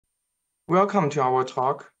Welcome to our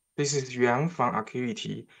talk. This is Yuan from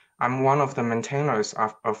Akuity. I'm one of the maintainers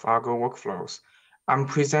of Argo Workflows. I'm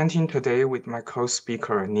presenting today with my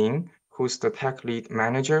co-speaker, Ning, who's the tech lead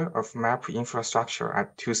manager of map infrastructure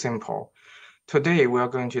at TuSimple. Today, we are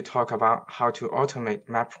going to talk about how to automate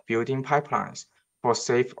map building pipelines for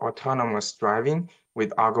safe autonomous driving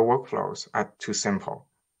with Argo Workflows at TuSimple.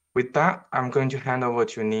 With that, I'm going to hand over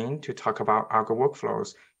to Ning to talk about Argo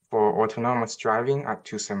Workflows for autonomous driving at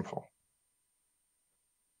TuSimple.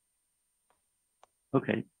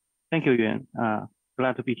 Okay, thank you, Yuan.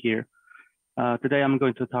 Glad to be here. Today, I'm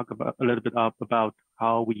going to talk a little bit about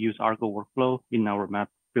how we use Argo Workflow in our map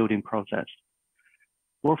building process.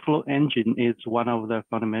 Workflow engine is one of the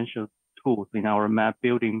fundamental tools in our map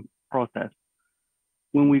building process.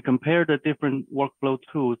 When we compare the different workflow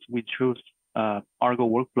tools, we choose Argo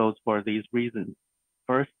Workflows for these reasons.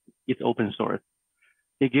 First, it's open source.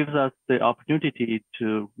 It gives us the opportunity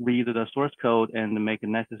to read the source code and make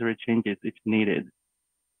necessary changes if needed.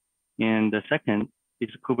 And the second is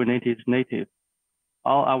Kubernetes native.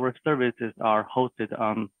 All our services are hosted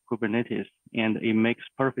on Kubernetes, and it makes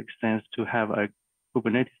perfect sense to have a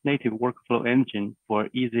Kubernetes native workflow engine for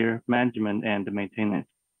easier management and maintenance.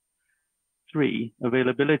 3,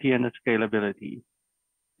 availability and scalability.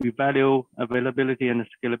 We value availability and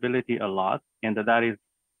scalability a lot, and that is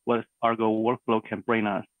what Argo Workflow can bring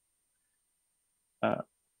us.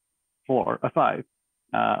 5,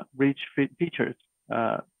 rich features.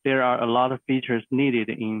 There are a lot of features needed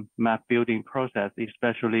in map building process,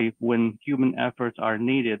 especially when human efforts are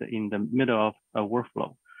needed in the middle of a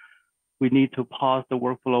workflow. We need to pause the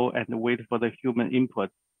workflow and wait for the human input.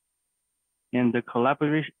 And the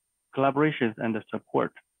collaborations and the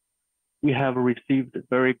support. We have received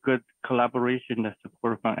very good collaboration and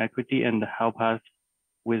support from Akuity and help us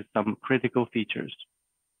with some critical features.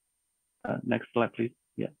 Next slide, please.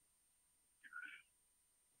 Yeah.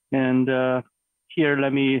 And here,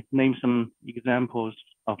 let me name some examples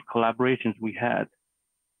of collaborations we had.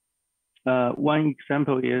 One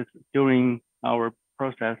example is during our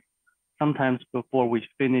process, sometimes before we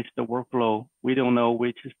finish the workflow, we don't know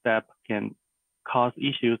which step can cause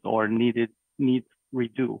issues or needs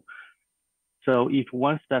redo. So if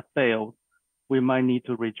one step fails, we might need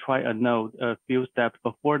to retry a node a few steps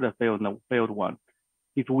before the failed one.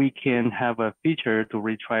 If we can have a feature to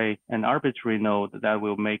retry an arbitrary node, that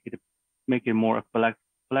will make it more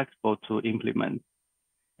flexible to implement.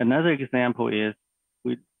 Another example is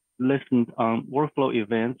we listened on workflow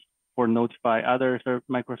events for notify other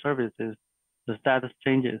microservices the status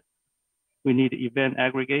changes. We need event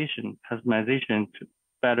aggregation, customization to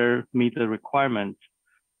better meet the requirements.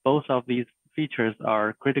 Both of these features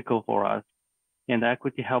are critical for us, and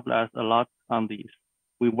Akuity helped us a lot on these.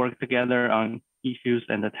 We work together on issues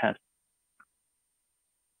and the tests.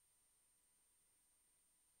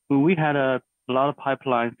 When we had a lot of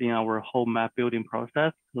pipelines in our whole map building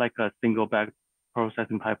process, like a single batch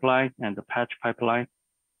processing pipeline and the patch pipeline.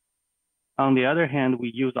 On the other hand,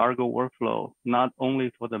 we use Argo Workflow not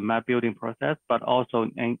only for the map building process, but also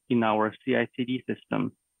in our CI/CD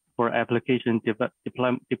system for application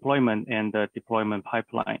deployment and the deployment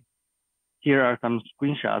pipeline. Here are some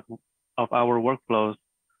screenshots of our workflows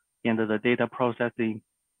and the data processing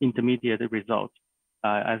intermediate results.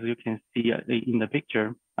 As you can see in the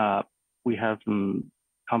picture, we have some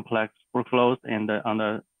complex workflows, and on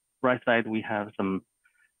the right side, we have some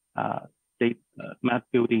map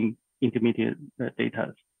building intermediate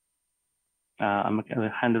data. I'm going to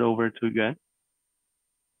hand it over to Yuan.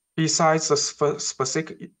 Besides the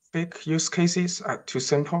specific use cases at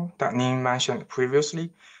TuSimple that Ning mentioned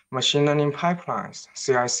previously, machine learning pipelines,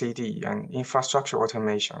 CI/CD, and infrastructure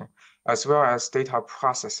automation, as well as data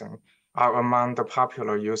processing, are among the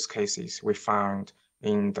popular use cases we found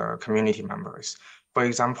in the community members. For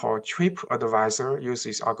example, TripAdvisor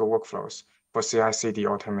uses Argo Workflows for CI/CD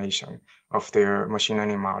automation of their machine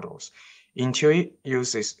learning models. Intuit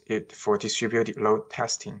uses it for distributed load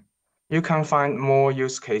testing. You can find more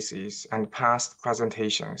use cases and past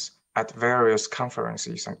presentations at various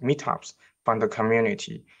conferences and meetups from the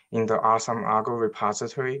community in the awesome Argo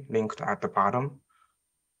repository linked at the bottom.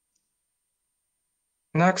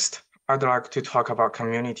 Next, I'd like to talk about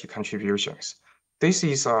community contributions. This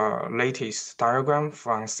is a latest diagram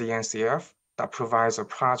from CNCF that provides a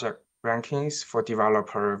project rankings for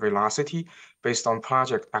developer velocity based on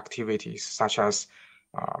project activities, such as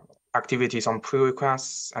activities on pull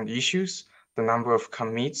requests and issues, the number of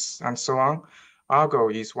commits, and so on. Argo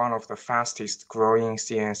is one of the fastest growing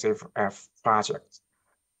CNCF projects.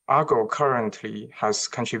 Argo currently has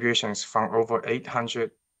contributions from over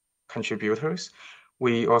 800 contributors.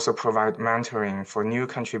 We also provide mentoring for new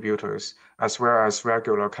contributors, as well as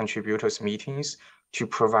regular contributors meetings to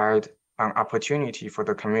provide an opportunity for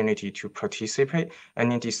the community to participate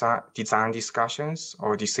in design discussions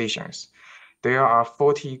or decisions. There are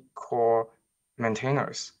 40 core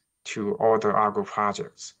maintainers to all the Argo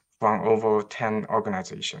projects from over 10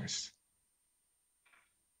 organizations.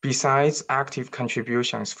 Besides active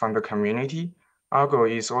contributions from the community, Argo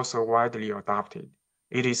is also widely adopted.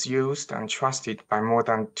 It is used and trusted by more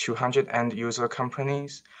than 200 end-user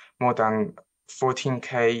companies, more than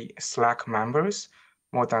 14K Slack members,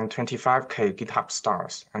 more than 25K GitHub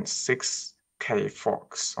stars, and 6K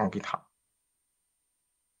forks on GitHub.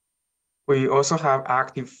 We also have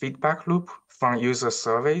active feedback loop from user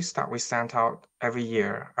surveys that we send out every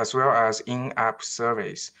year, as well as in-app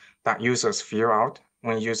surveys that users fill out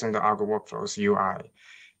when using the Argo Workflows UI.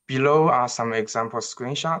 Below are some example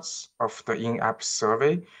screenshots of the in-app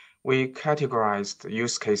survey. We categorized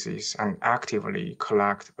use cases and actively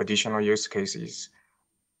collect additional use cases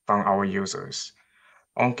from our users.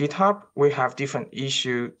 On GitHub, we have different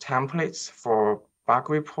issue templates for bug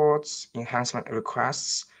reports, enhancement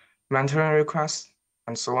requests, mentoring requests,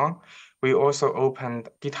 and so on. We also opened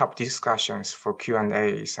GitHub discussions for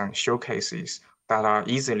Q&As and showcases that are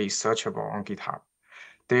easily searchable on GitHub.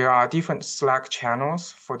 There are different Slack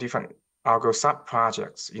channels for different Argo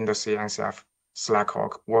sub-projects in the CNCF Slack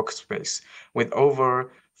workspace with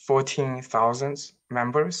over 14,000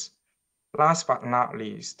 members. Last but not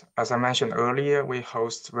least, as I mentioned earlier, we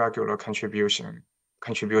host regular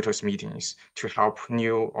contributors meetings to help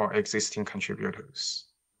new or existing contributors.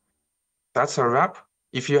 That's a wrap.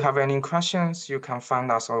 If you have any questions, you can find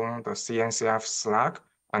us on the CNCF Slack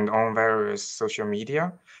and on various social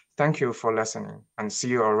media. Thank you for listening and see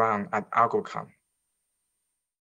you around at ArgoCon.